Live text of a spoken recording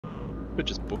Could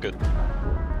just book it.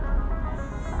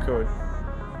 Could.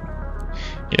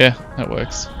 Yeah, that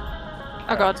works.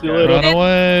 Oh god. Run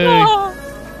away! No.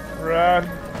 Run!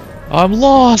 I'm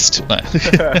lost! No.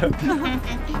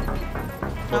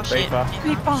 Oh, shit.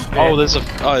 beeper. Oh, there's a.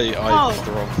 I did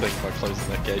the wrong thing by closing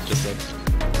that gate just then.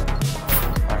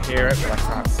 I hear it, but I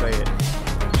can't see it.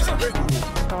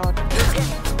 God.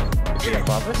 Is he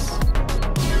above us?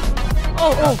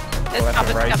 Oh, there's that's a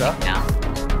others razor. coming now.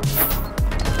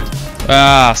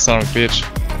 Ah, son of a bitch.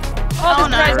 Oh,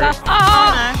 no. there's razor.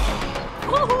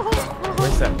 Oh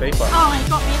Where's that beeper? no. Oh, he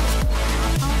got me.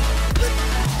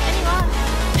 Anyone?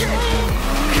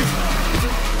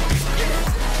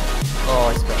 Oh,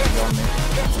 he's got it on me.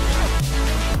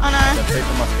 Oh That no.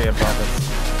 beeper must be above us.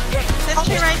 There's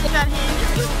two races out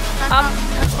here.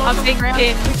 I'm being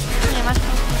pinned. Yeah, my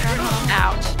phone.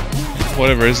 Ouch.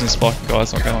 Whatever is in this fucking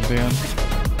guy's not going down.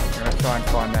 I'm gonna try and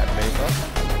find that beeper.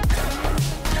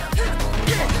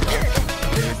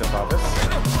 He's above us.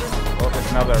 Oh,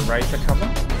 there's another razor coming.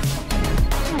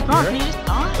 Oh god, can you just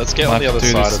die? Let's get Might on the have other to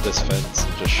do side this. of this fence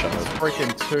and just shove it.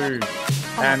 Freaking two.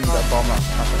 And a bomber up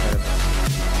ahead of us.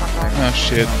 Oh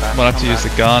shit, Come back, might have to come use the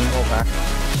back. gun. Fall back.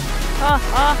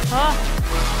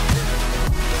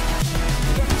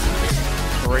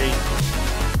 Three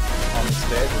on the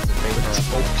stairs. There's a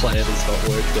beeper. All plan has not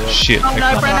worked out. Shit. Oh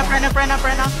no, okay.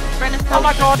 Brenna's Oh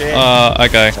my god. Shit.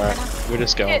 Okay. Alright, we're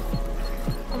just going.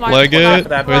 Oh my Leg god. it.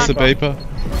 that Where's the beeper.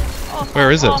 beeper?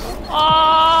 Where is it?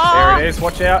 Oh. There it is,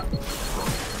 watch out.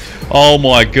 Oh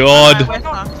my god. We're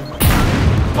fucked.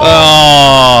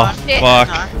 Oh, shit. fuck.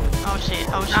 No. Oh shit,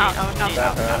 oh shit, No, oh no, shit.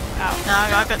 That no, hurt. no.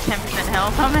 No, I've got 10%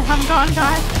 health. I'm gone,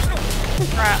 guys.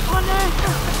 Right. Oh no.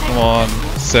 Come on,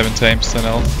 17%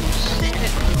 health.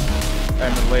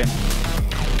 And the limb.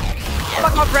 Oh my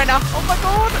god, Brenna. Oh my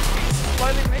god.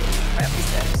 Slowly me. Way up the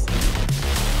steps.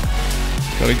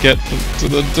 Gotta get to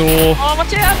the door. Oh,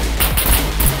 watch out.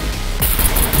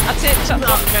 That's it. Shut the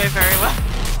Not door. go very well.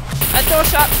 That door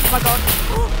shut. Oh my god.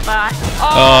 Bye.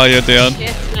 Oh, you're down.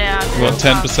 Shit. Yeah. We've got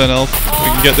 10% health. We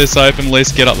can get this open, at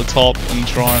least get up the top and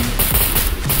try and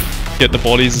get the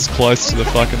bodies as close to the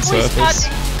fucking surface.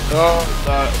 Oh,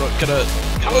 no, not gonna.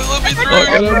 Let me Not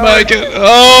through! gonna make it.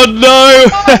 Oh no!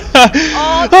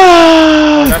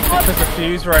 That's because the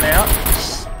fuse ran out.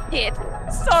 Shit.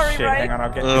 Sorry, Shit, Ray. hang on, I'll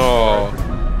get Oh,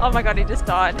 Oh my god, he just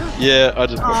died. yeah, I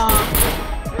just.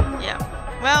 Yeah.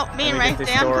 Well, me and Let me Rafe get this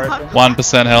down. door Cause open.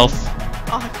 1% health.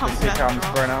 oh, it comes Here back. comes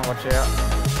Brenna, watch out.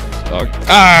 Oh,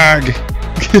 arg!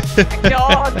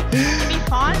 God. Be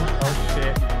fine.